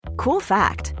Cool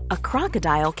fact, a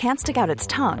crocodile can't stick out its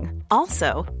tongue.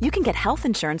 Also, you can get health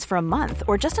insurance for a month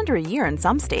or just under a year in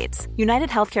some states. United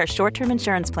Healthcare short-term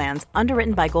insurance plans,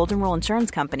 underwritten by Golden Rule Insurance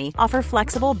Company, offer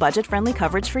flexible, budget-friendly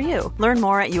coverage for you. Learn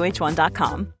more at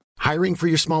uh1.com. Hiring for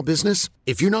your small business?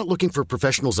 If you're not looking for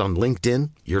professionals on LinkedIn,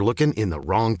 you're looking in the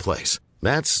wrong place.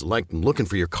 That's like looking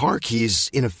for your car keys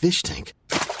in a fish tank.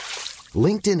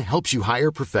 LinkedIn helps you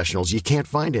hire professionals you can't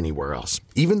find anywhere else,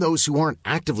 even those who aren't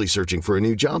actively searching for a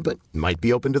new job but might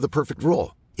be open to the perfect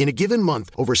role. In a given month,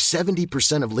 over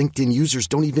 70% of LinkedIn users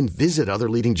don't even visit other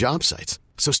leading job sites.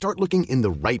 So start looking in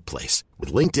the right place.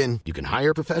 With LinkedIn, you can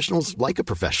hire professionals like a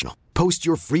professional. Post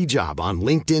your free job on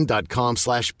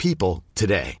linkedin.com/people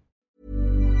today.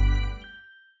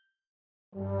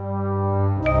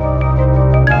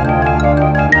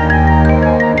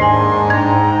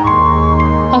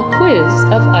 A quiz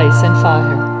of ice and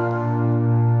fire.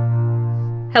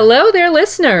 Hello there,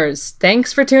 listeners!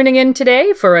 Thanks for tuning in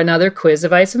today for another quiz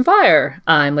of ice and fire.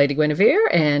 I'm Lady Guinevere,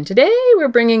 and today we're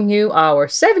bringing you our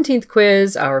 17th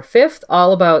quiz, our 5th,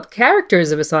 all about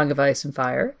characters of A Song of Ice and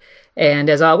Fire. And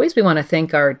as always, we want to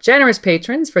thank our generous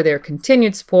patrons for their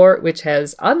continued support, which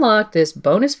has unlocked this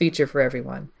bonus feature for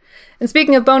everyone. And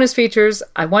speaking of bonus features,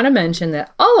 I want to mention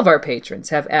that all of our patrons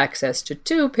have access to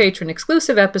 2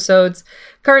 patron-exclusive episodes,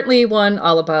 currently one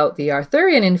all about the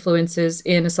Arthurian influences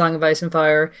in A Song of Ice and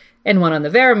Fire, and one on the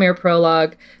Varamir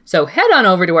prologue. So head on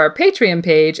over to our Patreon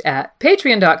page at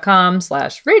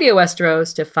patreon.com/Radio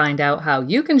Westeros to find out how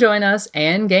you can join us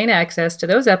and gain access to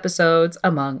those episodes,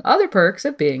 among other perks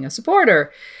of being a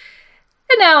supporter.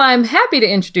 And now I'm happy to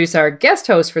introduce our guest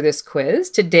host for this quiz.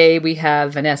 Today we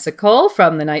have Vanessa Cole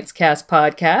from the Night's Cast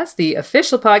podcast, the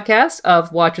official podcast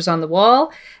of Watchers on the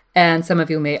Wall. And some of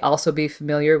you may also be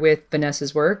familiar with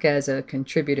Vanessa's work as a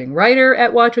contributing writer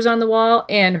at Watchers on the Wall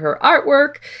and her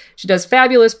artwork. She does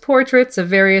fabulous portraits of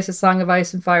various A Song of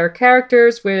Ice and Fire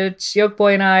characters, which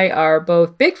Yolkboy and I are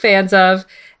both big fans of.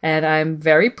 And I'm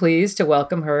very pleased to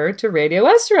welcome her to Radio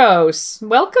Westeros.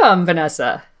 Welcome,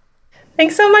 Vanessa.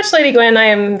 Thanks so much, Lady Gwen. I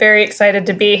am very excited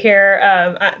to be here.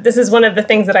 This is one of the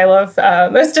things that I love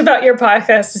most about your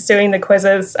podcast is doing the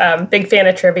quizzes. Big fan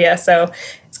of trivia, so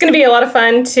it's going to be a lot of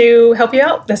fun to help you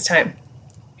out this time.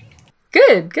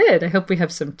 Good. I hope we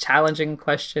have some challenging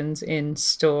questions in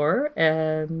store,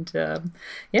 and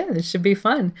this should be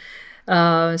fun.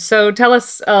 So tell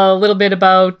us a little bit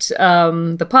about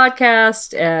the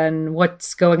podcast and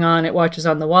what's going on at Watchers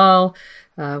on the Wall.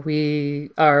 We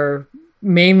are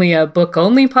mainly a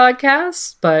book-only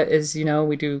podcast, but as you know,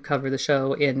 we do cover the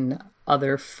show in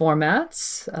other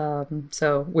formats.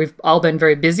 So we've all been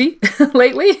very busy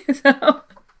lately.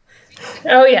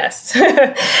 Oh, yes,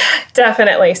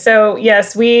 definitely. So,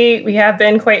 yes, we have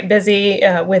been quite busy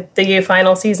with the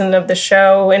final season of the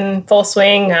show in full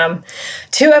swing.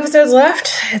 2 episodes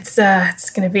left. It's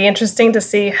going to be interesting to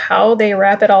see how they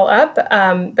wrap it all up.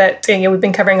 But we've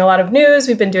been covering a lot of news.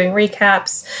 We've been doing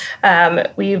recaps.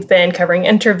 We've been covering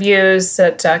interviews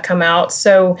that come out.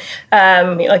 So,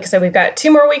 like I said, we've got 2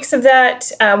 more weeks of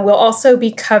that. We'll also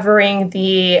be covering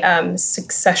the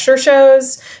successor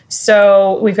shows.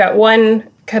 So we've got one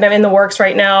kind of in the works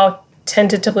right now,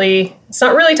 tentatively. It's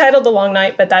not really titled The Long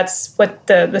Night, but that's what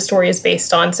the story is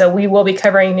based on. So we will be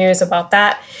covering news about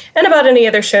that and about any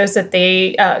other shows that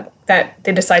they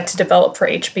decide to develop for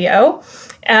HBO.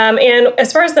 And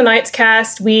as far as the Night's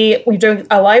Cast, we do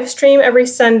a live stream every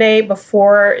Sunday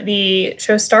before the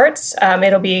show starts.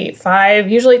 It'll be 5,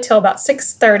 usually till about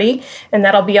 6:30, and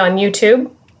that'll be on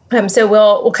YouTube. So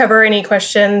we'll cover any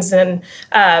questions and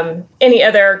any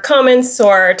other comments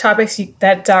or topics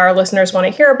that our listeners want to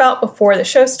hear about before the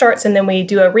show starts. And then we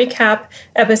do a recap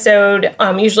episode,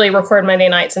 usually record Monday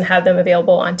nights and have them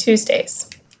available on Tuesdays.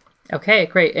 Okay,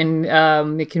 great.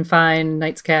 And you can find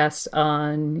Night's Cast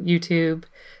on YouTube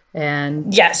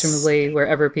and yes, presumably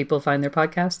wherever people find their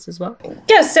podcasts as well.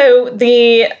 Yeah, so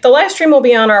the live stream will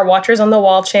be on our Watchers on the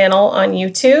Wall channel on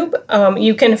YouTube.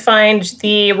 You can find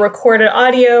the recorded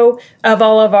audio of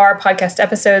all of our podcast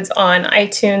episodes on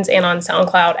iTunes and on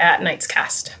SoundCloud at Night's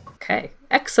Cast. Okay,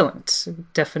 excellent.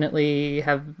 Definitely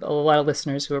have a lot of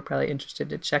listeners who are probably interested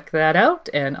to check that out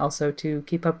and also to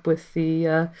keep up with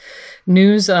the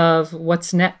news of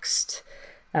what's next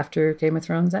after Game of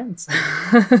Thrones ends.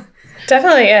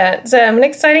 Definitely, yeah. It's an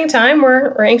exciting time.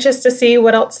 We're anxious to see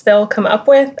what else they'll come up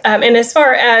with. And as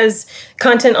far as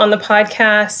content on the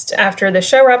podcast, after the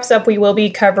show wraps up, we will be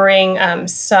covering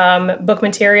some book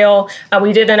material.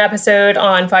 We did an episode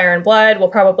on Fire and Blood. We'll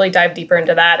probably dive deeper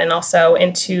into that and also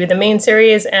into the main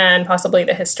series and possibly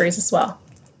the histories as well.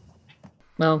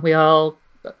 Well, we all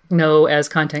know as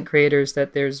content creators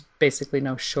that there's basically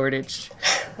no shortage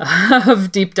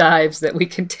of deep dives that we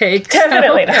can take.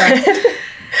 Definitely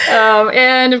not.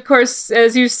 And of course,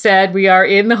 as you said, we are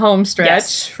in the home stretch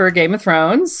Yes. for Game of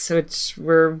Thrones, which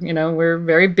we're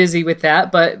very busy with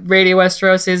that. But Radio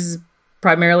Westeros is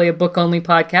primarily a book-only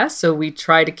podcast, so we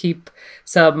try to keep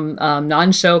some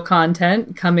non-show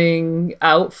content coming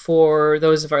out for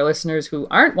those of our listeners who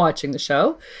aren't watching the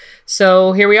show.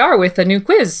 So here we are with a new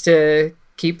quiz to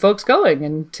keep folks going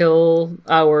until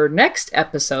our next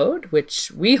episode,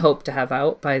 which we hope to have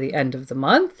out by the end of the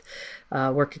month.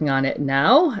 Working on it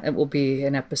now. It will be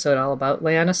an episode all about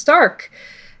Lyanna Stark.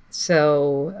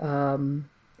 So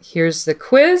here's the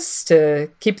quiz to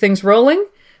keep things rolling.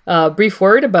 Brief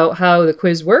word about how the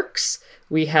quiz works.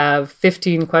 We have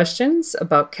 15 questions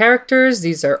about characters.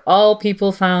 These are all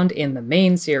people found in the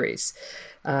main series.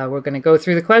 We're going to go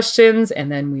through the questions and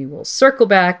then we will circle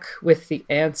back with the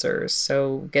answers.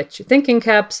 So get your thinking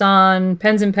caps on,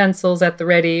 pens and pencils at the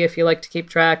ready if you like to keep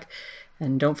track.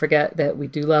 And don't forget that we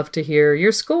do love to hear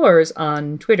your scores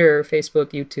on Twitter, Facebook,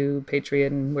 YouTube,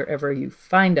 Patreon, wherever you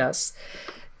find us.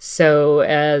 So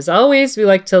as always, we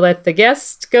like to let the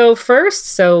guest go first.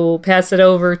 So we'll pass it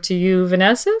over to you,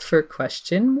 Vanessa, for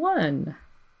question 1.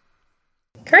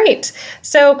 Great.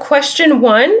 So question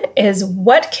 1 is,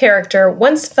 what character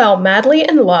once fell madly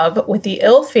in love with the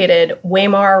ill-fated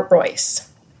Waymar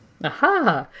Royce?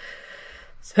 Aha!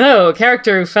 So, a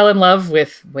character who fell in love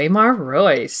with Waymar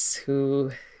Royce,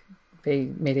 who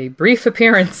made a brief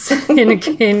appearance in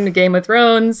Game of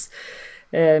Thrones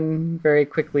and very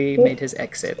quickly made his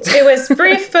exit. It was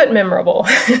brief but memorable.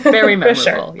 Very memorable,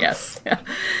 sure. Yes.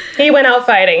 He went out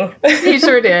fighting. He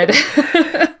sure did.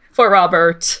 For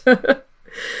Robert.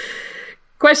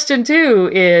 Question 2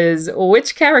 is,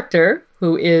 which character,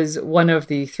 who is one of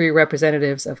the 3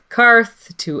 representatives of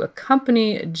Qarth to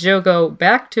accompany Jogo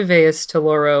back to Vaes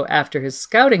Teloro after his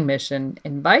scouting mission,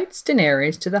 invites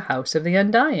Daenerys to the House of the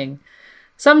Undying?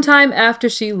 Sometime after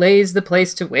she lays the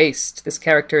place to waste, this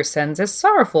character sends a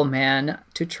sorrowful man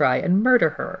to try and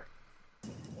murder her.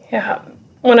 Yeah.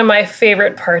 One of my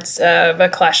favorite parts of A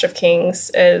Clash of Kings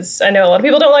is, I know a lot of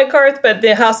people don't like Qarth, but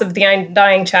the House of the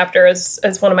Undying chapter is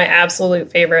one of my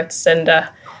absolute favorites. And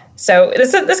so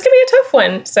this can be a tough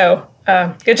one. So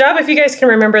good job if you guys can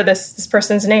remember this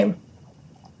person's name.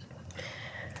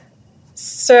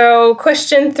 So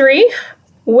question 3,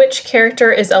 which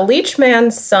character is a Leech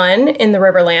Man's son in the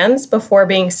Riverlands before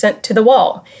being sent to the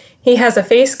Wall? He has a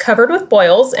face covered with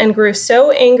boils and grew so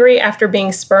angry after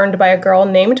being spurned by a girl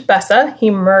named Bessa,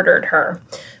 he murdered her.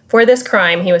 For this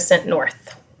crime, he was sent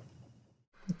north.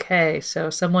 Okay, so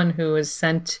someone who was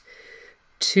sent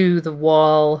to the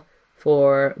Wall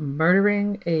for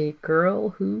murdering a girl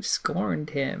who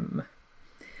scorned him.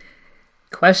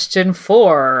 Question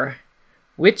 4.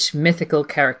 Which mythical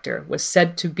character was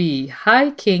said to be High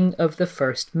King of the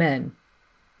First Men?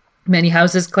 Many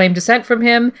houses claim descent from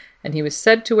him, and he was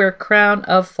said to wear a crown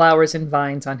of flowers and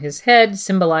vines on his head,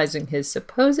 symbolizing his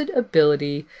supposed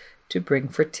ability to bring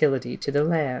fertility to the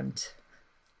land.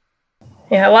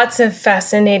 Yeah, lots of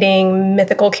fascinating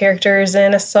mythical characters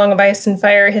in A Song of Ice and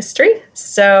Fire history.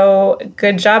 So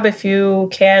good job if you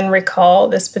can recall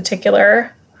this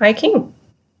particular High King.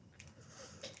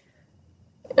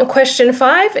 Question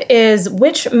 5 is,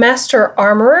 which master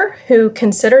armorer who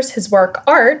considers his work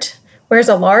art wears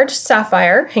a large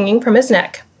sapphire hanging from his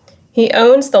neck? He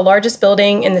owns the largest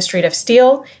building in the Street of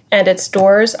Steel, and its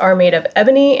doors are made of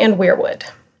ebony and weirwood.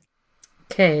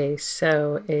 Okay,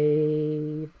 so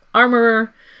a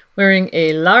armorer wearing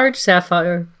a large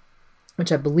sapphire,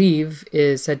 which I believe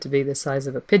is said to be the size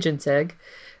of a pigeon's egg.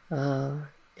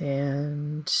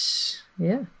 And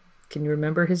yeah, can you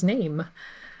remember his name?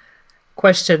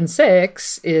 Question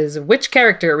 6 is, which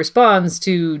character responds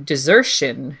to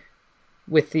desertion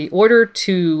with the order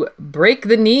to break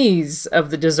the knees of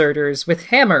the deserters with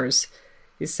hammers?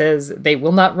 He says, they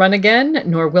will not run again,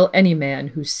 nor will any man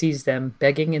who sees them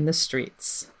begging in the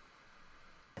streets.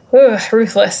 Ooh,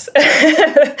 ruthless.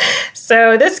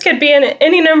 So this could be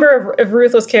any number of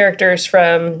ruthless characters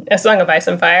from A Song of Ice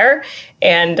and Fire.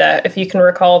 And if you can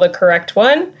recall the correct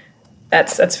one,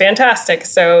 that's fantastic.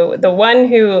 So the one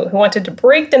who wanted to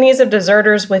break the knees of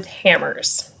deserters with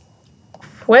hammers.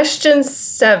 Question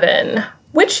 7.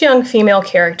 Which young female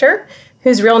character,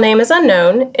 whose real name is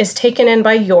unknown, is taken in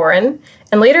by Yoren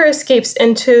and later escapes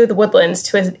into the woodlands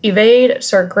to evade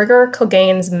Sir Gregor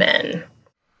Clegane's men?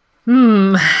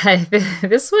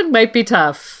 This one might be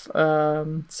tough.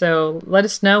 So let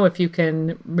us know if you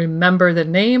can remember the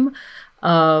name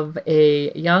of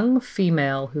a young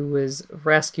female who was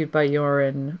rescued by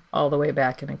Yoren all the way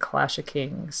back in A Clash of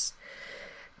Kings.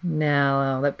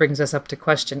 Now, that brings us up to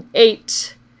question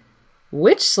 8.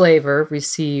 Which slaver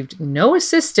received no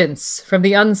assistance from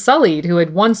the Unsullied who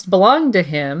had once belonged to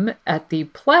him at the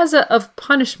Plaza of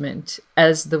Punishment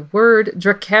as the word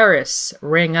Dracarys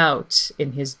rang out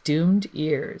in his doomed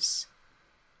ears?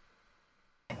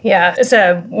 Yeah, it's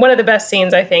one of the best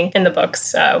scenes, I think, in the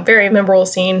books. Very memorable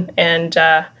scene and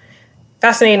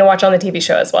fascinating to watch on the TV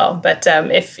show as well. But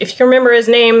if you can remember his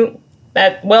name,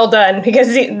 well done,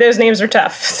 because those names are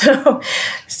tough.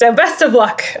 So best of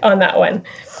luck on that one.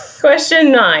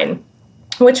 Question 9.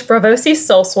 Which Braavosi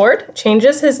sellsword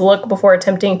changes his look before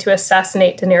attempting to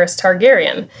assassinate Daenerys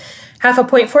Targaryen? Half a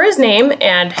point for his name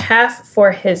and half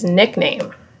for his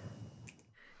nickname.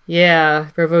 Yeah,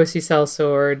 Braavosi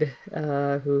sellsword,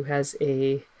 who has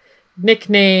a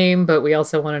nickname, but we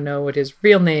also want to know what his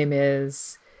real name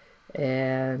is.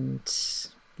 And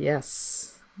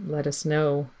yes, let us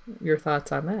know your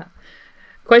thoughts on that.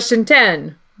 Question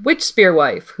 10. Which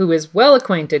spearwife, who is well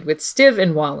acquainted with Stiv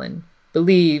and Wallen,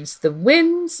 believes the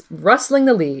winds rustling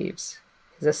the leaves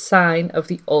is a sign of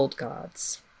the old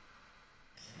gods?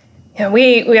 Yeah,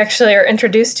 we actually are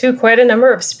introduced to quite a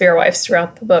number of spearwives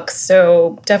throughout the books,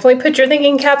 so definitely put your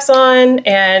thinking caps on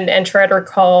and try to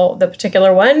recall the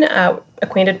particular one.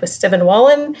 Acquainted with Stiv and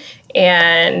Wallen,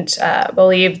 and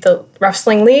believe the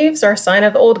rustling leaves are a sign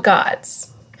of the old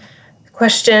gods.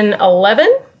 Question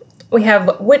 11. We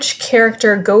have which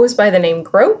character goes by the name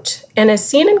Groat and is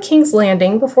seen in King's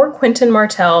Landing before Quentyn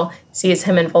Martell sees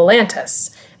him in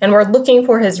Volantis, and we're looking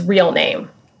for his real name.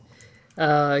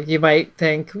 You might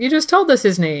think, you just told us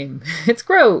his name. It's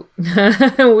Groat.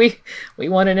 we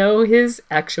want to know his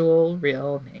actual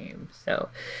real name. So,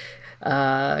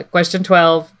 question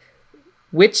 12.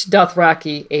 Which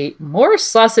Dothraki ate more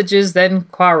sausages than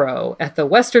Quaro at the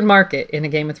Western Market in A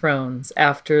Game of Thrones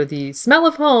after the smell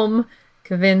of home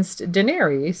convinced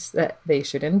Daenerys that they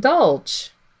should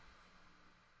indulge?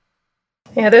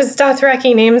 Yeah, those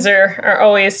Dothraki names are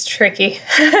always tricky.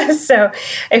 So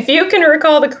if you can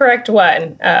recall the correct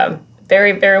one,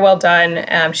 very, very well done.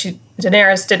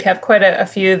 Daenerys did have quite a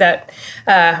few that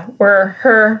were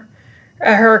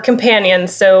her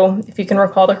companions. So if you can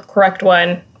recall the correct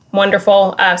one,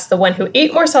 wonderful. It's the one who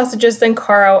ate more sausages than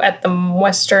Quaro at the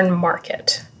Western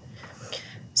Market.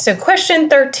 So question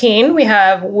 13, we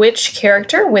have which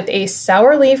character with a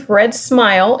sour leaf red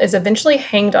smile is eventually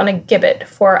hanged on a gibbet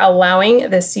for allowing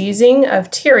the seizing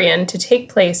of Tyrion to take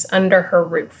place under her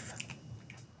roof?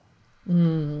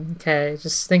 Okay,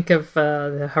 just think of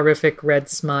the horrific red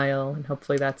smile, and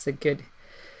hopefully that's a good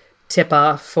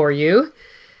tip-off for you.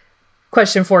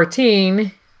 Question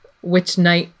 14, which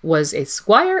knight was a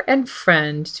squire and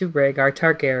friend to Rhaegar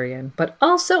Targaryen, but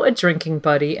also a drinking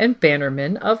buddy and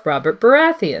bannerman of Robert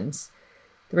Baratheon's?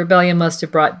 The rebellion must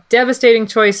have brought devastating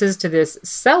choices to this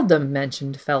seldom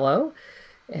mentioned fellow,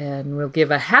 and we'll give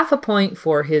a half a point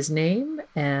for his name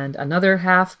and another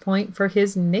half point for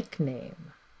his nickname.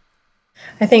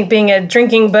 I think being a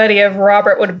drinking buddy of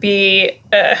Robert would be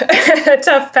a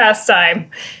tough pastime.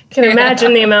 You can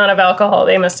imagine the amount of alcohol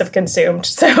they must have consumed.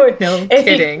 So, no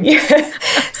kidding.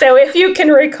 So if you can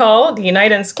recall the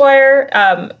knight and squire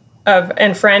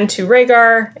and friend to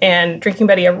Rhaegar and drinking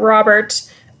buddy of Robert,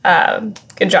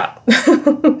 good job.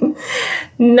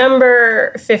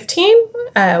 Number 15,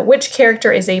 which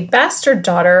character is a bastard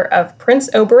daughter of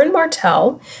Prince Oberyn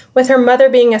Martell, with her mother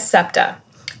being a septa?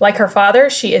 Like her father,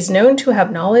 she is known to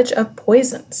have knowledge of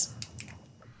poisons.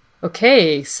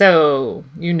 Okay, so,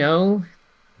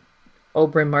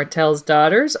 Oberyn Martell's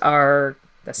daughters are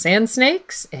the Sand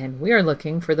Snakes, and we are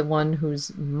looking for the one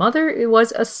whose mother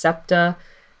was a septa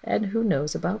and who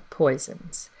knows about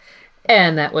poisons.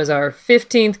 And that was our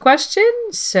 15th question,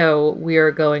 so we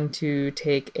are going to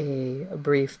take a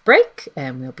brief break,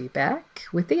 and we'll be back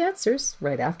with the answers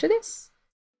right after this.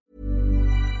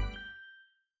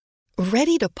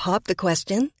 Ready to pop the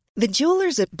question? The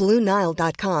jewelers at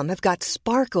BlueNile.com have got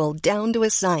sparkle down to a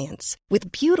science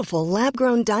with beautiful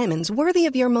lab-grown diamonds worthy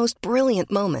of your most brilliant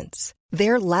moments.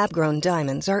 Their lab-grown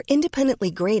diamonds are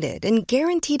independently graded and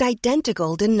guaranteed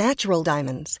identical to natural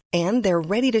diamonds, and they're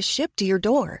ready to ship to your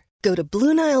door. Go to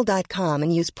BlueNile.com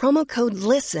and use promo code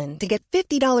LISTEN to get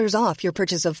 $50 off your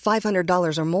purchase of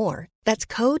 $500 or more. That's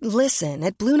code LISTEN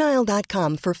at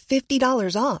BlueNile.com for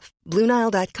 $50 off.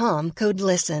 BlueNile.com, code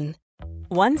LISTEN.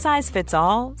 One size fits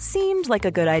all seemed like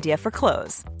a good idea for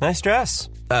clothes. Nice dress.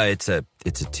 It's a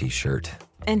t-shirt.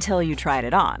 Until you tried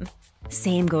it on.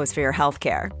 Same goes for your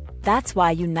healthcare. That's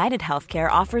why United Healthcare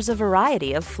offers a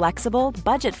variety of flexible,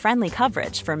 budget-friendly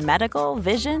coverage for medical,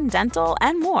 vision, dental,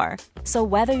 and more. So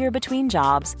whether you're between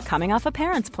jobs, coming off a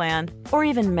parent's plan, or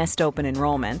even missed open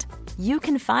enrollment, you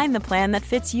can find the plan that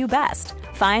fits you best.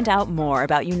 Find out more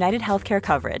about United Healthcare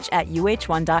coverage at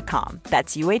uh1.com.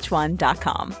 That's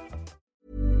uh1.com.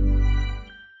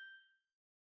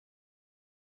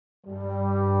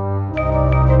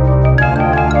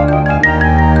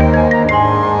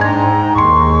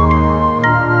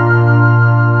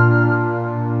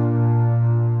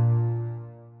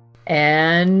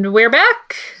 And we're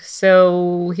back.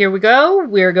 So here we go.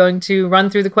 We're going to run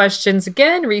through the questions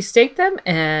again, restate them,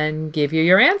 and give you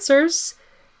your answers.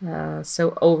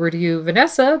 So over to you,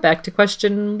 Vanessa. Back to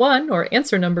question 1, or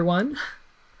answer number 1.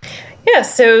 Yeah,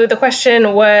 so the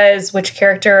question was, which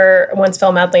character once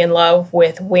fell madly in love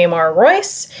with Waymar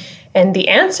Royce? And the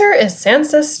answer is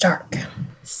Sansa Stark.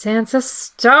 Sansa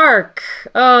Stark.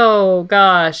 Oh,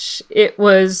 gosh. It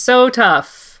was so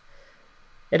tough.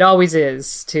 It always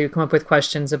is to come up with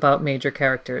questions about major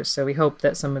characters, so we hope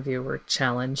that some of you were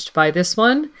challenged by this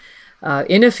one.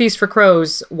 In A Feast for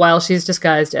Crows, while she's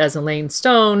disguised as Elaine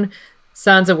Stone,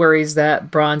 Sansa worries that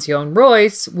Bronze Yohn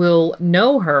Royce will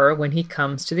know her when he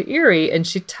comes to the Eyrie, and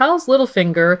she tells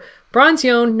Littlefinger, Bronze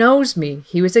Yohn knows me.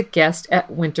 He was a guest at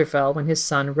Winterfell when his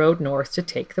son rode north to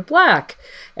take the Black.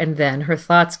 And then her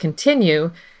thoughts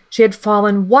continue. She had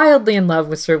fallen wildly in love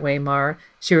with Sir Waymar.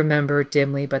 She remembered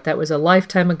dimly, but that was a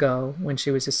lifetime ago when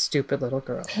she was a stupid little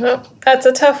girl. Oh, that's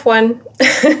a tough one.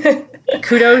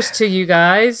 Kudos to you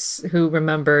guys who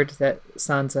remembered that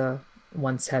Sansa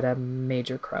once had a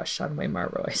major crush on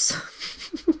Waymar Royce.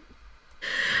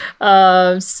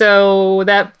 So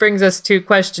that brings us to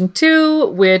question 2,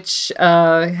 which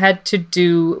had to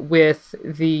do with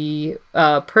the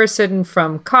person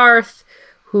from Karth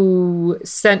who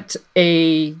sent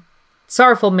a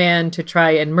sorrowful man to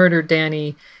try and murder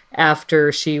Dany after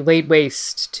she laid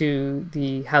waste to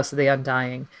the House of the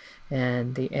Undying.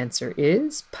 And the answer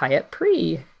is Pyat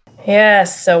Pree.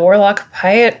 Yes, so Warlock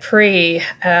Pyat Pree.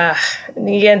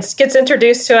 He gets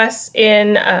introduced to us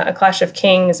in A Clash of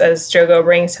Kings as Drogo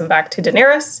brings him back to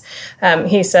Daenerys.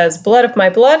 He says, blood of my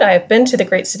blood, I have been to the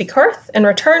great city Karth and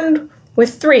returned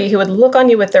with 3 who would look on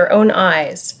you with their own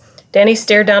eyes. Dany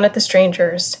stared down at the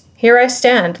strangers. Here I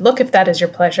stand. Look if that is your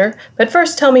pleasure. But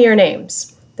first tell me your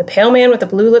names. The pale man with the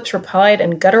blue lips replied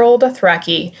in guttural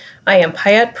Dothraki, I am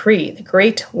Pyat Pree, the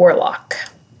great warlock.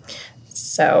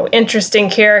 So, interesting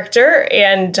character.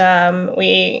 And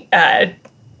I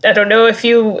don't know if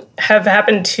you have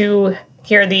happened to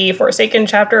hear the Forsaken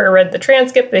chapter or read the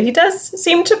transcript, but he does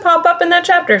seem to pop up in that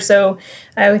chapter. So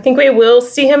I think we will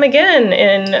see him again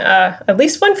in at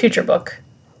least one future book.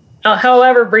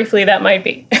 However briefly that might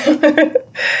be.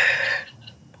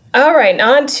 All right,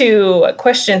 on to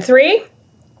question 3.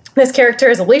 This character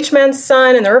is a leechman's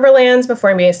son in the Riverlands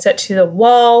before he is set to the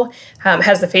wall,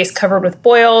 has the face covered with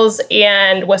boils,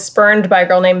 and was spurned by a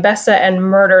girl named Bessa and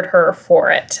murdered her for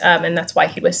it. And that's why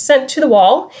he was sent to the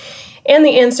wall. And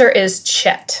the answer is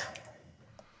Chet.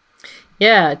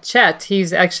 Yeah, Chet.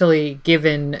 He's actually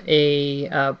given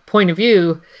a point of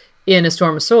view in A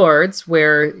Storm of Swords,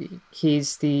 where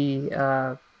he's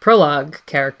the prologue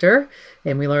character,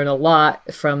 and we learn a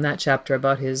lot from that chapter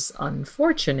about his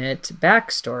unfortunate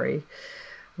backstory.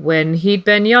 When he'd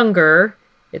been younger,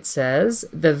 it says,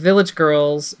 the village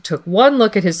girls took one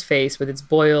look at his face with its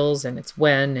boils and its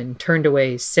wen and turned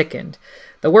away sickened.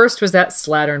 The worst was that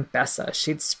slattern Bessa.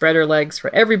 She'd spread her legs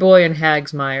for every boy in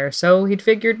Hagsmire, so he'd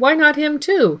figured, why not him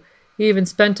too? He even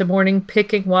spent a morning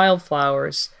picking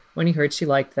wildflowers when he heard she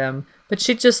liked them, but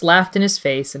she'd just laughed in his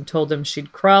face and told him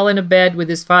she'd crawl in a bed with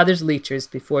his father's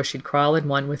leechers before she'd crawl in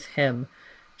one with him.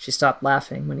 She stopped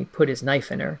laughing when he put his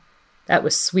knife in her. That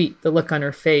was sweet, the look on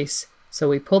her face, so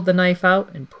he pulled the knife out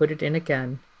and put it in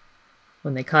again.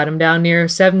 When they caught him down near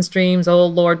Seven Streams,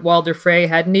 old Lord Walder Frey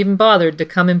hadn't even bothered to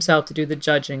come himself to do the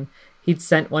judging. He'd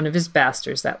sent one of his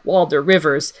bastards, that Walder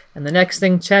Rivers, and the next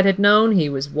thing Chet had known, he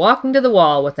was walking to the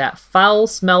wall with that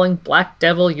foul-smelling black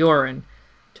devil Yoren.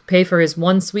 To pay for his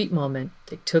one sweet moment,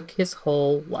 they took his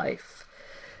whole life.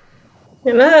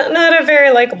 Not a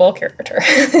very likable character.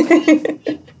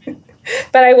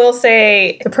 But I will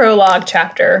say the prologue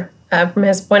chapter, from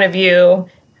his point of view,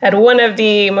 had one of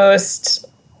the most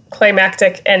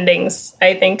climactic endings,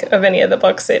 I think, of any of the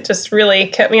books. It just really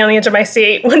kept me on the edge of my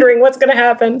seat, wondering what's going to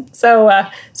happen. So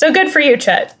good for you,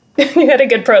 Chet. You had a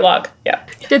good prologue. Yeah.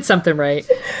 Did something right.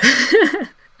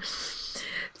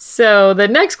 So the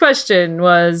next question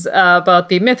was about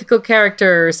the mythical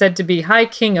character said to be High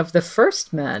King of the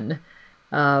First Men,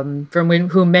 from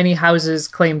whom many houses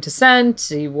claim descent.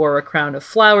 He wore a crown of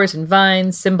flowers and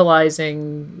vines,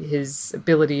 symbolizing his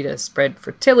ability to spread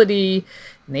fertility.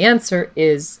 And the answer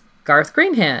is Garth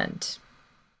Greenhand.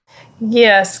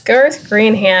 Yes, Garth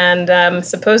Greenhand.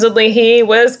 Supposedly he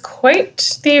was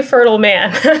quite the fertile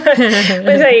man,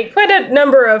 with quite a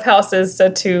number of houses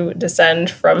to descend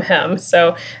from him.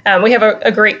 So we have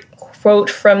a great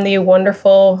quote from the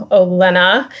wonderful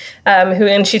Olenna,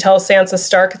 and she tells Sansa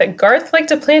Stark that Garth liked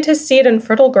to plant his seed in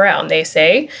fertile ground, they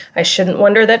say. I shouldn't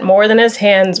wonder that more than his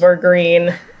hands were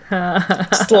green.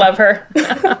 Just love her.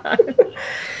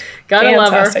 Gotta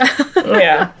love her.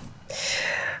 Yeah.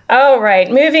 All right,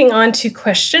 moving on to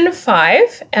question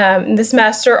 5. This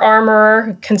master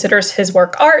armorer considers his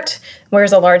work art,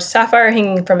 wears a large sapphire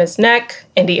hanging from his neck,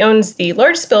 and he owns the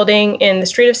largest building in the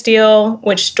Street of Steel,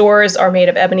 which doors are made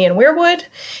of ebony and weirwood.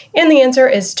 And the answer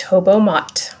is Tobo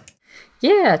Mott.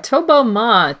 Yeah, Tobo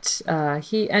Mott.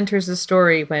 He enters the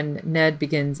story when Ned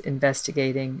begins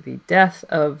investigating the death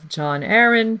of Jon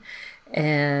Arryn.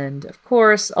 And, of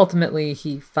course, ultimately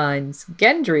he finds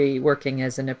Gendry working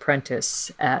as an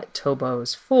apprentice at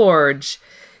Tobo's forge.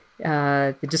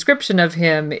 The description of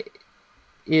him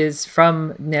is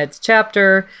from Ned's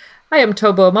chapter. I am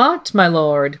Tobo Mott, my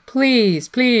lord. Please,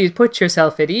 please put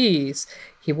yourself at ease.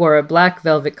 He wore a black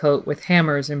velvet coat with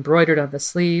hammers embroidered on the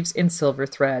sleeves in silver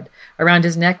thread. Around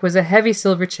his neck was a heavy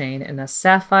silver chain and a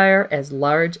sapphire as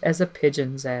large as a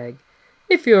pigeon's egg.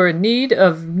 If you're in need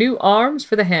of new arms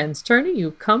for the hand's tourney,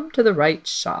 you've come to the right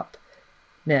shop.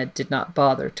 Ned did not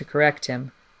bother to correct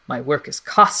him. My work is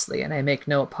costly, and I make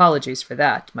no apologies for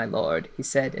that, my lord, he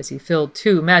said as he filled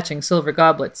 2 matching silver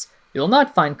goblets. You'll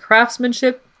not find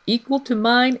craftsmanship equal to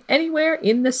mine anywhere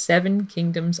in the 7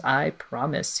 kingdoms, I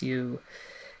promise you.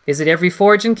 Visit every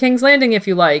forge in King's Landing if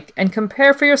you like, and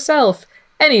compare for yourself.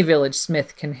 Any village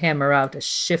smith can hammer out a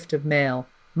shift of mail.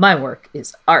 My work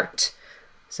is art.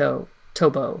 So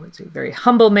Tobo is a very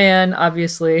humble man,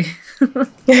 obviously.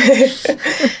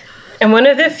 And one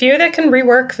of the few that can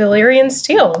rework Valyrian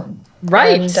steel.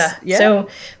 Right. And, yeah. So it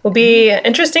will be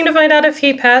interesting to find out if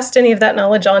he passed any of that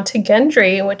knowledge on to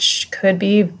Gendry, which could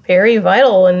be very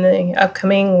vital in the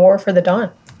upcoming War for the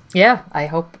Dawn. Yeah, I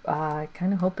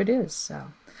kind of hope it is. So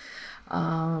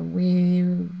we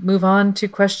move on to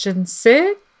question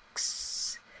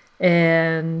 6.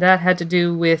 And that had to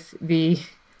do with the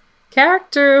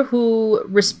character who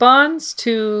responds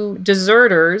to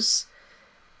deserters.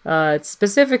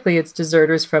 Specifically, it's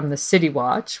deserters from the City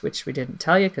Watch, which we didn't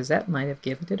tell you because that might have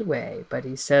given it away. But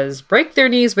he says, break their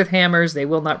knees with hammers, they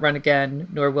will not run again,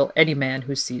 nor will any man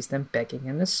who sees them begging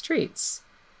in the streets.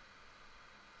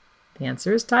 The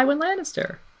answer is Tywin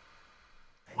Lannister.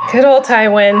 Good old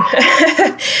Tywin.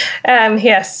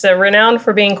 Yes, renowned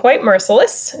for being quite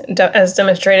merciless, as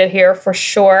demonstrated here for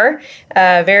sure.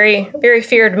 Very, very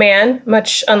feared man,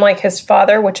 much unlike his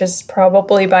father, which is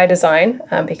probably by design,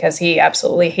 because he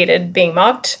absolutely hated being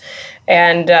mocked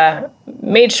and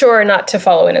made sure not to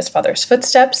follow in his father's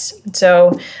footsteps.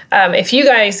 So if you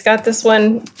guys got this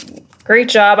one, great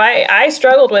job. I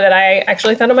struggled with it. I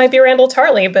actually thought it might be Randall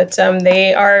Tarley, but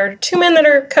they are 2 men that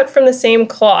are cut from the same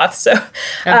cloth. So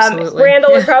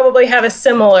Randall would probably have a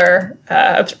similar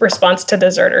response to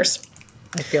deserters.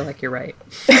 I feel like you're right.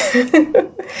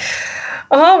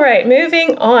 All right,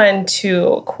 moving on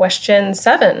to question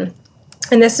 7.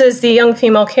 And this is the young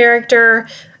female character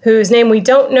whose name we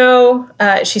don't know.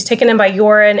 She's taken in by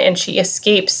Yoren, and she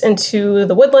escapes into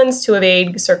the woodlands to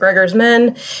evade Sir Gregor's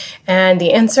men. And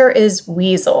the answer is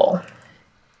Weasel.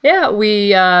 Yeah,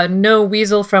 we know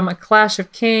Weasel from A Clash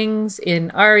of Kings in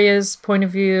Arya's point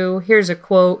of view. Here's a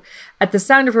quote. At the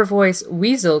sound of her voice,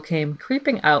 Weasel came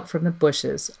creeping out from the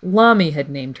bushes. Lamy had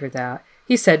named her that.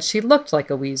 He said she looked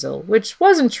like a weasel, which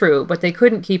wasn't true, but they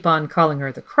couldn't keep on calling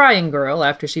her the crying girl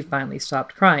after she finally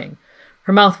stopped crying.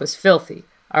 Her mouth was filthy.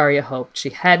 Arya hoped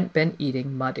she hadn't been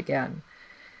eating mud again.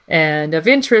 And of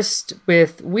interest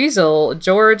with Weasel,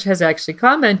 George has actually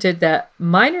commented that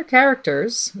minor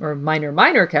characters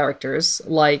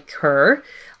like her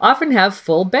often have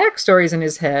full backstories in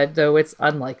his head, though it's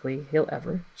unlikely he'll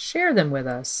ever share them with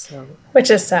us. So. Which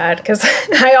is sad, because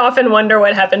I often wonder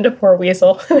what happened to poor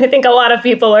Weasel. I think a lot of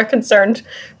people are concerned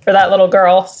for that little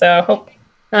girl, so.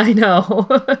 I know.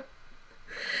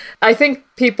 I think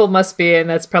people must be, and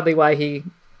that's probably why he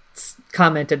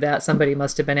commented that. Somebody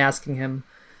must have been asking him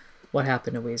what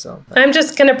happened to Weasel. But. I'm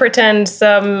just going to pretend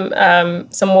some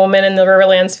woman in the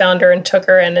Riverlands found her and took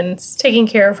her in and is taking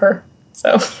care of her.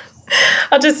 So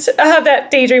I'll have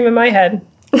that daydream in my head.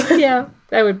 Yeah,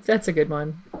 that's a good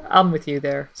one. I'm with you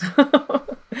there.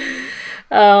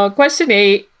 Question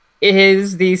 8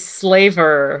 is the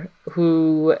slaver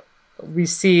who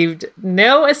received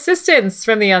no assistance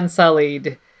from the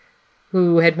Unsullied,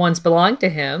 who had once belonged to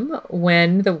him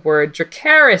when the word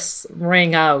Dracarys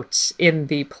rang out in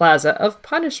the Plaza of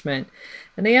Punishment.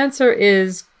 And the answer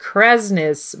is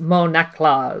Krasnis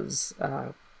Monaklas.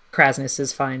 Krasnis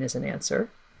is fine as an answer.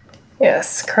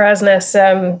 Yes, Krasnis.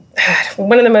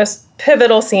 One of the most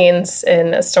pivotal scenes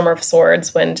in A Storm of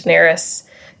Swords when Daenerys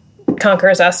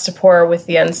conquers Astapor with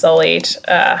the Unsullied.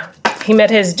 He met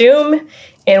his doom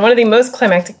in one of the most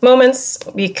climactic moments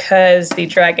because the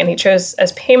dragon he chose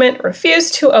as payment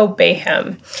refused to obey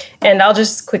him. And I'll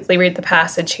just quickly read the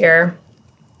passage here.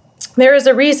 There is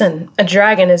a reason a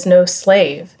dragon is no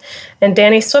slave. And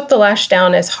Dany swept the lash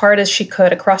down as hard as she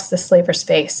could across the slaver's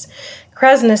face.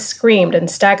 Krasnis screamed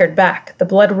and staggered back, the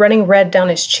blood running red down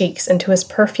his cheeks into his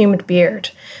perfumed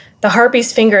beard. The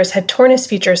harpy's fingers had torn his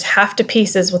features half to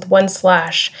pieces with one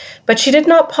slash, but she did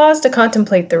not pause to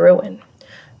contemplate the ruin.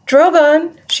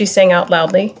 Drogon, she sang out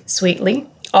loudly, sweetly,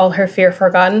 all her fear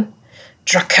forgotten.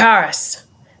 Dracarys!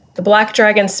 The black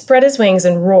dragon spread his wings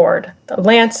and roared. The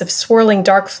lance of swirling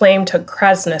dark flame took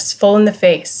Krasnis full in the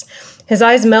face. His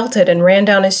eyes melted and ran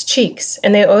down his cheeks,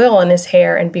 and the oil in his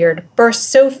hair and beard burst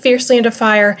so fiercely into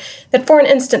fire that for an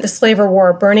instant the slaver wore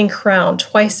a burning crown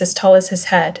twice as tall as his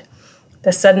head.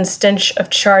 The sudden stench of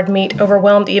charred meat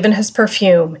overwhelmed even his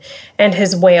perfume, and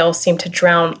his wail seemed to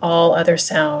drown all other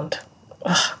sound.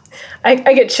 Ugh. I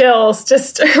get chills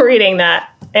just reading that,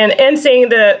 and seeing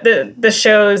the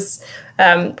show's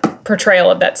portrayal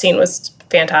of that scene was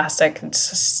fantastic. It's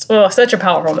just, such a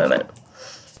powerful moment.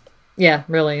 Yeah,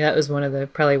 really, that was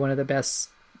probably one of the best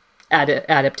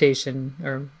adaptation,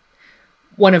 or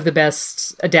one of the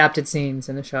best adapted scenes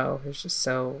in the show. It's just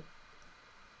so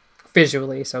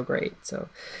visually so great. So,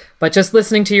 but just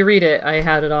listening to you read it, I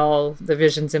had it all, the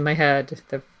visions in my head,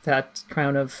 that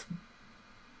crown of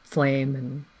flame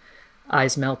and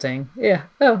eyes melting. Yeah.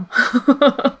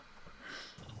 Oh.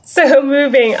 So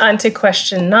moving on to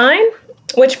question 9.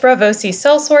 Which Braavosi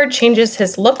sellsword changes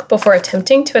his look before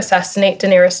attempting to assassinate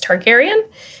Daenerys Targaryen?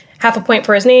 Half a point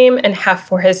for his name and half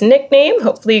for his nickname.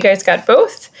 Hopefully you guys got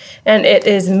both. And it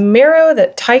is Meero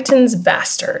the Titan's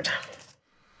Bastard.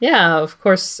 Yeah, of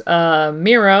course,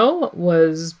 Meero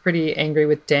was pretty angry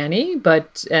with Dany,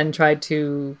 and tried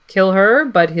to kill her,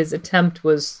 but his attempt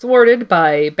was thwarted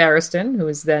by Barristan, who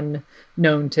was then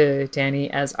known to Dany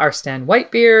as Arstan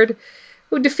Whitebeard,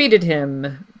 who defeated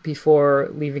him before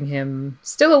leaving him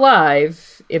still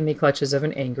alive in the clutches of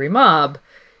an angry mob.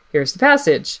 Here's the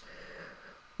passage.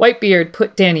 Whitebeard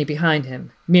put Dany behind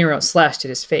him. Meero slashed at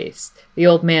his face. The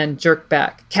old man jerked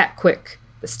back, cat quick.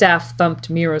 The staff thumped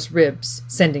Meero's ribs,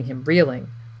 sending him reeling.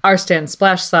 Arstan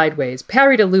splashed sideways,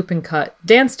 parried a looping cut,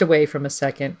 danced away from a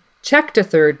second, checked a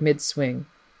third mid-swing.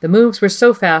 The moves were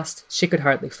so fast she could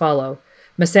hardly follow.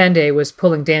 Missandei was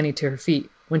pulling Dany to her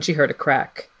feet when she heard a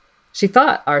crack. She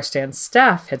thought Arstan's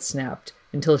staff had snapped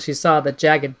until she saw the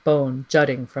jagged bone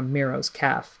jutting from Meero's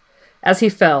calf. As he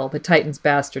fell, the Titan's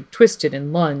bastard twisted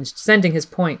and lunged, sending his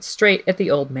point straight at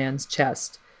the old man's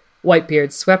chest.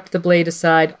 Whitebeard swept the blade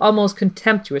aside almost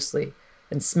contemptuously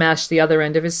and smashed the other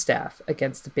end of his staff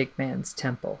against the big man's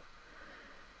temple.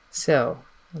 So,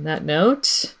 on that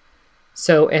note,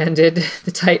 so ended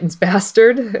the Titan's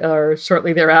bastard, or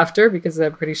shortly thereafter, because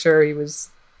I'm pretty sure he was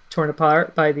torn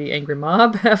apart by the angry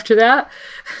mob after that.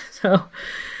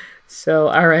 So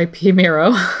R.I.P.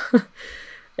 Meero.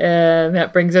 And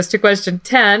that brings us to question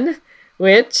 10,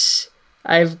 which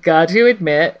I've got to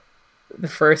admit, the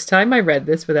first time I read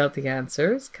this without the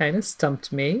answers kind of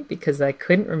stumped me because I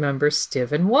couldn't remember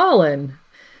Stivin Wallen.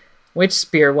 Which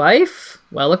spearwife,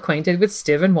 well acquainted with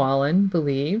Stivin Wallen,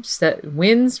 believes that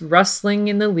winds rustling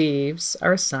in the leaves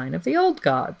are a sign of the old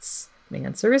gods? The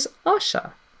answer is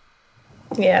Osha.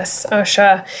 Yes,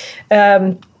 Osha.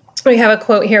 We have a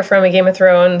quote here from A Game of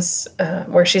Thrones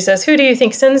where she says, "Who do you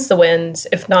think sends the winds,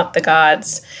 if not the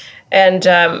gods?" And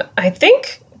I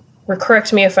think,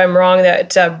 correct me if I'm wrong,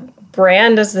 that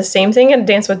Bran does the same thing in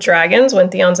Dance with Dragons when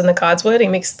Theon's in the Godswood. He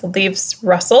makes the leaves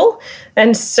rustle.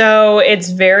 And so it's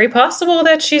very possible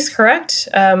that she's correct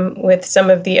with some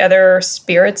of the other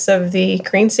spirits of the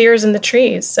Greenseers in the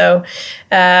trees. So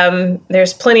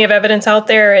there's plenty of evidence out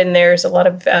there, and there's a lot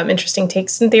of interesting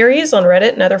takes and theories on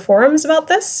Reddit and other forums about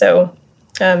this. So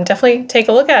definitely take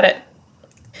a look at it.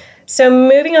 So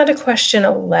moving on to question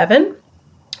 11.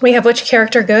 We have which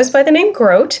character goes by the name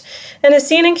Groat and is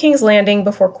seen in King's Landing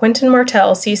before Quentin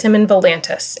Martell sees him in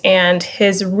Volantis, and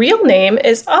his real name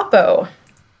is Oppo.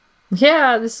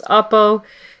 Yeah, this Oppo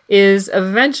is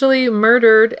eventually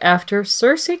murdered after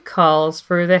Cersei calls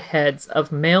for the heads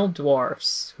of male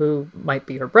dwarfs, who might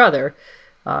be her brother.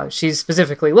 She's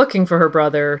specifically looking for her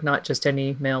brother, not just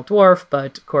any male dwarf,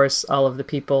 but of course all of the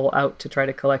people out to try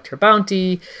to collect her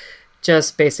bounty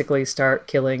just basically start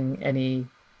killing any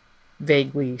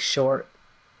vaguely short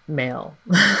male,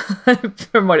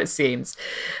 from what it seems.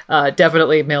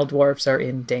 Definitely male dwarfs are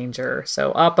in danger.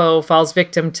 So Oppo falls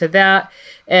victim to that.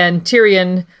 And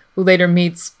Tyrion, who later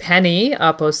meets Penny,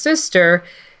 Oppo's sister,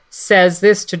 says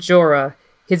this to Jorah: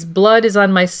 "His blood is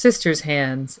on my sister's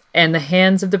hands and the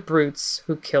hands of the brutes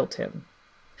who killed him."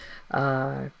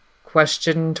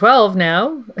 Question 12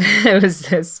 now. It was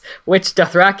this: which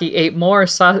Dothraki ate more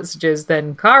sausages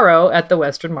than Caro at the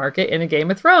Western Market in A Game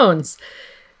of Thrones?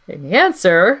 And the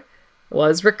answer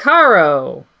was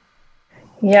Ricardo.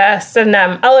 Yes, and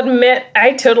I'll admit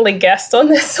I totally guessed on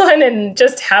this one and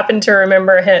just happened to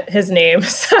remember his name.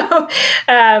 So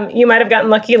you might have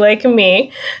gotten lucky like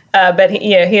me, but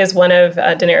he is one of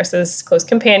Daenerys' close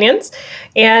companions.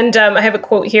 And I have a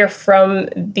quote here from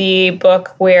the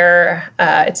book where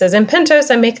it says, "In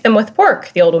Pentos I make them with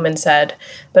pork," the old woman said,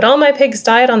 "but all my pigs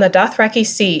died on the Dothraki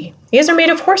Sea. These are made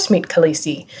of horse meat,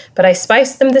 Khaleesi, but I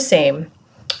spice them the same."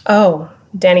 Oh,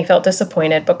 Dany felt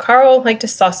disappointed, but Carl liked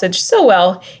his sausage so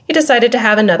well, he decided to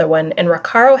have another one, and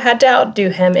Ricardo had to outdo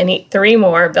him and eat 3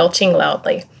 more, belching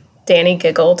loudly. Dany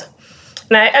giggled.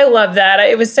 And I love that.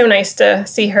 It was so nice to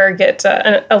see her get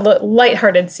a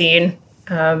lighthearted scene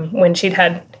when she'd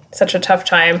had such a tough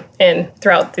time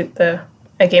throughout the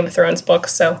Game of Thrones book.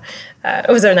 So it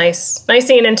was a nice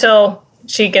scene until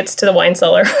she gets to the wine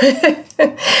cellar.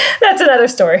 That's another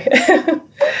story.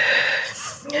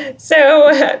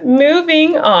 So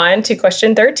moving on to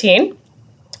question 13,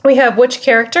 we have which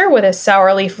character with a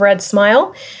sour leaf red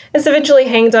smile is eventually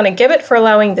hanged on a gibbet for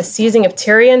allowing the seizing of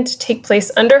Tyrion to take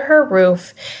place under her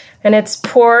roof, and it's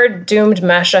poor doomed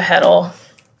Masha Heddle.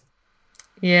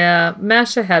 Yeah,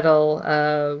 Masha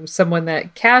Heddle, someone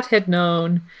that Kat had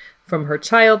known from her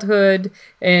childhood.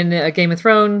 In A Game of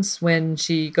Thrones, when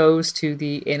she goes to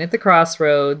the inn at the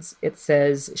crossroads, it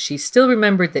says she still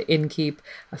remembered the innkeep,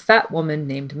 a fat woman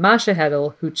named Masha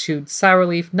Heddle, who chewed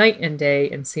sourleaf night and day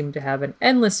and seemed to have an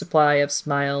endless supply of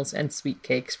smiles and sweet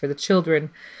cakes for the children.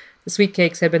 The sweet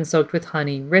cakes had been soaked with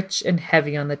honey, rich and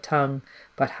heavy on the tongue,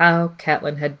 but how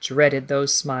Catelyn had dreaded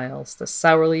those smiles. The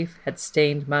sourleaf had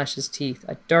stained Masha's teeth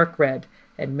a dark red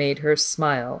and made her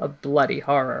smile a bloody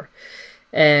horror.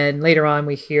 And later on,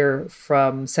 we hear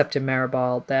from Septim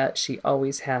Maribald that she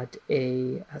always had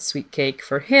a sweet cake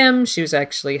for him. She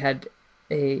actually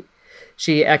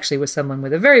was someone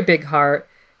with a very big heart,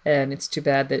 and it's too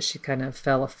bad that she kind of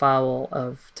fell afoul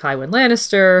of Tywin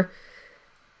Lannister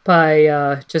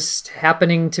by just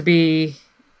happening to be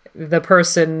the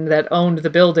person that owned the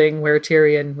building where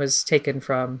Tyrion was taken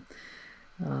from.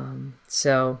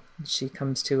 So she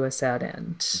comes to a sad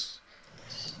end.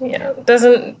 Yeah, it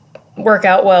doesn't work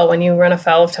out well when you run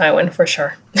afoul of Tywin, for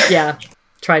sure. Yeah,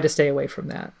 try to stay away from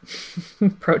that.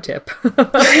 Pro tip.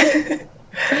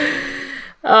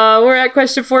 We're at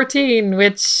question 14,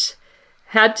 which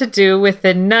had to do with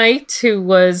the knight who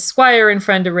was squire and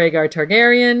friend of Rhaegar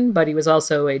Targaryen, but he was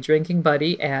also a drinking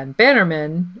buddy and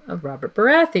bannerman of Robert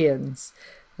Baratheon's.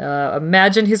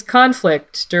 Imagine his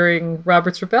conflict during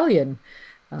Robert's rebellion.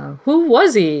 Who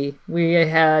was he? We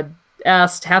had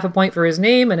asked half a point for his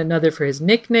name and another for his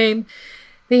nickname.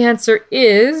 The answer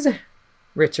is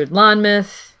Richard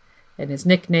Lonmouth, and his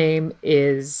nickname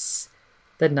is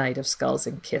the Knight of Skulls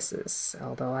and Kisses.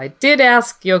 Although I did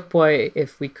ask Yolkboy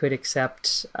if we could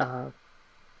accept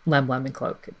Lem Lemon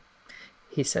Cloak.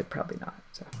 He said probably not.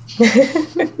 So.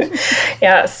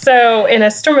 Yeah, so in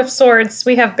A Storm of Swords,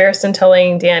 we have Barristan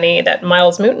telling Dany that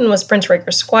Miles Moonton was Prince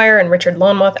Rhaegar's squire and Richard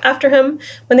Lonmouth after him.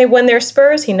 When they won their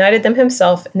spurs, he knighted them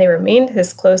himself, and they remained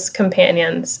his close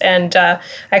companions. And I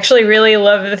actually really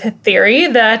love the theory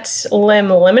that Lem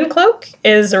Lemoncloak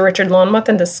is a Richard Lonmouth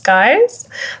in disguise.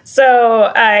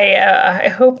 So I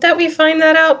hope that we find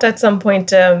that out at some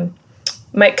point.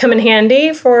 Might come in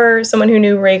handy for someone who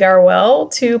knew Rhaegar well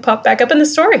to pop back up in the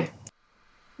story.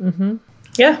 Mm-hmm.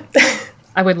 Yeah.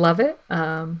 I would love it,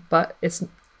 but it's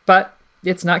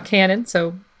not canon,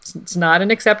 so it's not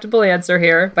an acceptable answer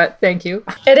here, but thank you.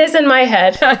 It is in my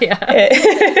head.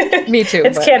 Yeah. Me too.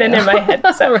 It's canon in my head,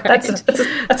 so right.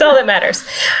 that's all that matters.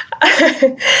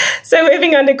 So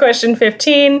moving on to question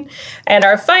 15, and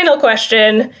our final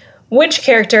question. Which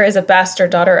character is a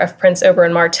bastard daughter of Prince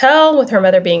Oberyn Martell, with her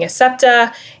mother being a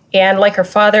septa, and like her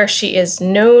father, she is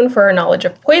known for her knowledge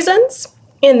of poisons?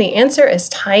 And the answer is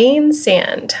Tyene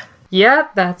Sand.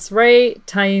 Yep, that's right.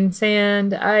 Tyene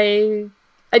Sand. I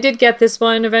did get this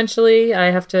one eventually.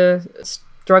 I have to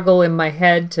struggle in my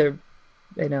head to,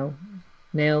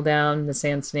 nail down the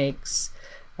sand snakes.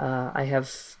 I have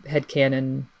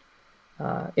headcanon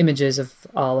images of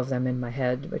all of them in my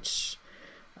head, which...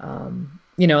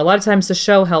 a lot of times the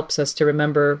show helps us to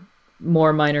remember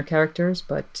more minor characters,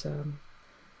 but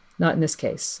Not in this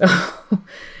case. So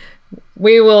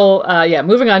we will,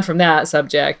 moving on from that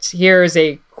subject, here's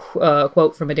a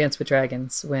quote from A Dance with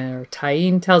Dragons, where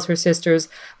Tyene tells her sisters,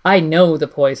 "I know the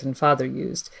poison father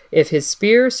used. If his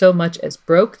spear so much as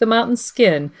broke the mountain's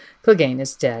skin, Clegane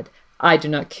is dead. I do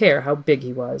not care how big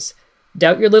he was.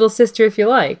 Doubt your little sister if you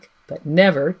like, but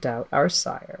never doubt our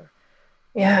sire."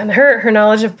 Yeah, and her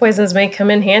knowledge of poisons may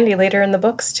come in handy later in the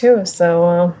books too.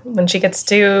 So when she gets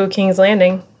to King's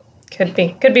Landing, could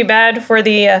be bad for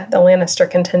the Lannister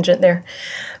contingent there,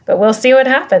 but we'll see what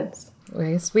happens.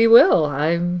 Yes, we will.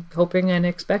 I'm hoping and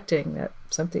expecting that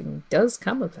something does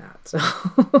come of that. So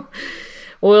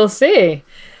we'll see.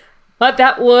 But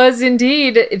that was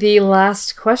indeed the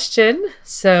last question.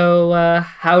 So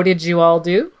how did you all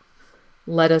do?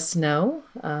 Let us know.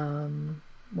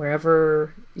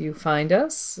 Wherever you find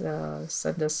us,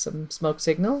 send us some smoke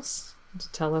signals to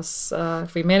tell us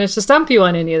if we managed to stump you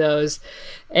on any of those.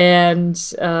 And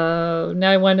now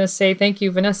I want to say thank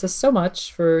you, Vanessa, so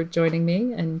much for joining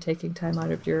me and taking time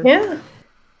out of your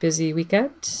busy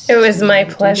weekend. It was my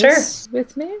pleasure.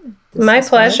 With me. My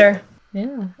pleasure.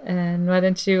 Yeah. And why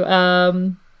don't you,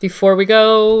 before we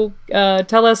go,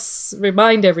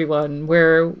 remind everyone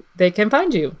where they can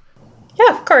find you.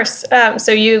 Yeah, of course.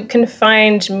 So you can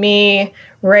find me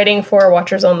writing for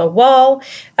Watchers on the Wall.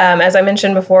 As I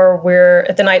mentioned before, we're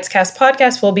at the Night's Cast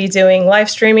podcast. We'll be doing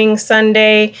live streaming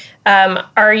Sunday.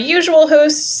 Our usual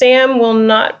host, Sam, will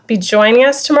not be joining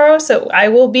us tomorrow, so I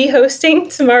will be hosting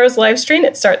tomorrow's live stream.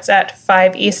 It starts at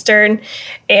 5 Eastern.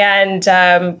 And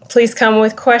please come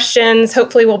with questions.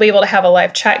 Hopefully we'll be able to have a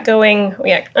live chat going.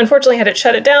 We unfortunately had to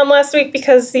shut it down last week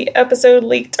because the episode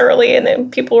leaked early and then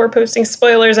people were posting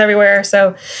spoilers everywhere.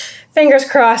 So fingers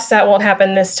crossed that won't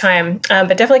happen this time.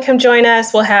 But definitely come join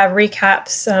us. We'll have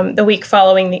recaps the week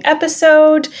following the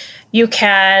episode. You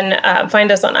can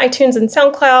find us on iTunes and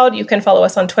SoundCloud. You can follow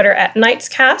us on Twitter at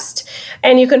NightsCast.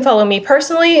 And you can follow me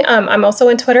personally. I'm also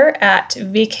on Twitter at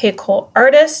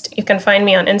VKColeArtist. You can find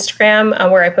me on Instagram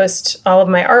where I post all of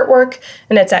my artwork,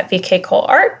 and it's at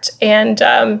VKColeArt. And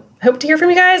hope to hear from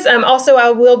you guys. Also,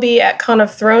 I will be at Con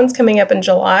of Thrones coming up in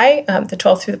July, the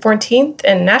 12th through the 14th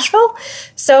in Nashville.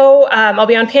 So I'll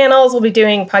be on panels. We'll be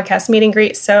doing podcast meet and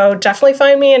greets. So definitely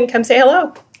find me and come say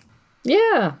hello.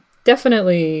 Yeah.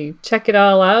 Definitely check it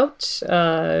all out.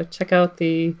 Check out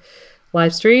the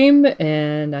live stream,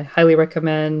 and I highly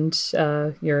recommend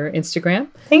your Instagram.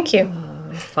 Thank you.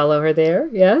 Follow her there,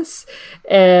 yes.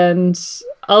 And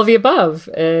all of the above.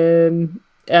 And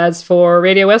as for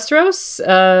Radio Westeros,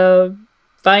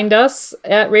 find us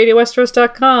at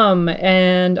radiowesteros.com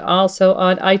and also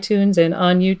on iTunes and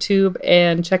on YouTube,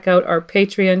 and check out our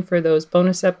Patreon for those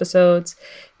bonus episodes.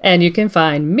 And you can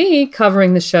find me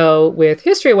covering the show with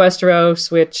History of Westeros,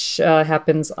 which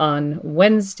happens on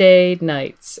Wednesday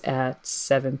nights at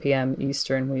 7 p.m.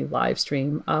 Eastern. We live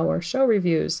stream our show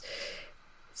reviews.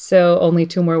 So only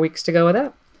 2 more weeks to go with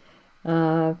that.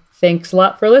 Thanks a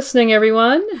lot for listening,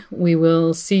 everyone. We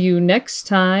will see you next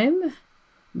time.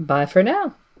 Bye for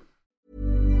now.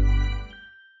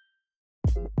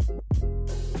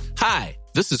 Hi,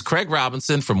 this is Craig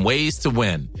Robinson from Ways to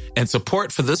Win, and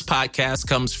support for this podcast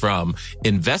comes from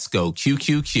Invesco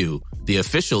QQQ, the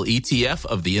official ETF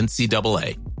of the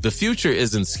NCAA. The future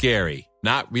isn't scary.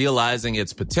 Not realizing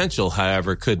its potential,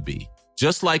 however, could be.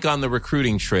 Just like on the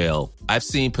recruiting trail, I've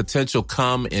seen potential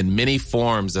come in many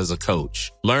forms as a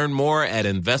coach. Learn more at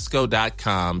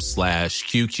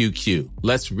Invesco.com/QQQ.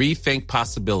 Let's rethink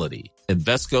possibility.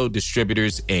 Invesco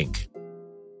Distributors, Inc.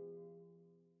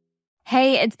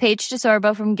 Hey, it's Paige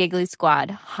DeSorbo from Giggly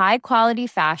Squad. High quality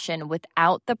fashion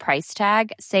without the price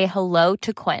tag. Say hello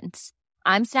to Quince.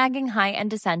 I'm snagging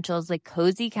high-end essentials like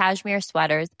cozy cashmere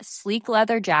sweaters, sleek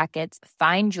leather jackets,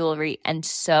 fine jewelry, and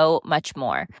so much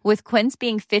more. With Quince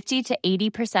being 50 to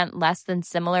 80% less than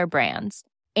similar brands.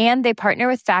 And they partner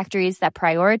with factories that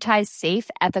prioritize safe,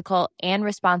 ethical, and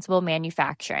responsible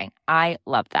manufacturing. I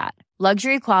love that.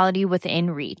 Luxury quality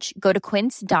within reach. Go to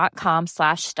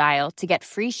quince.com/style to get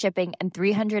free shipping and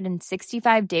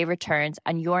 365-day returns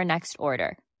on your next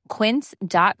order.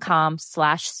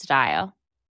 Quince.com/style.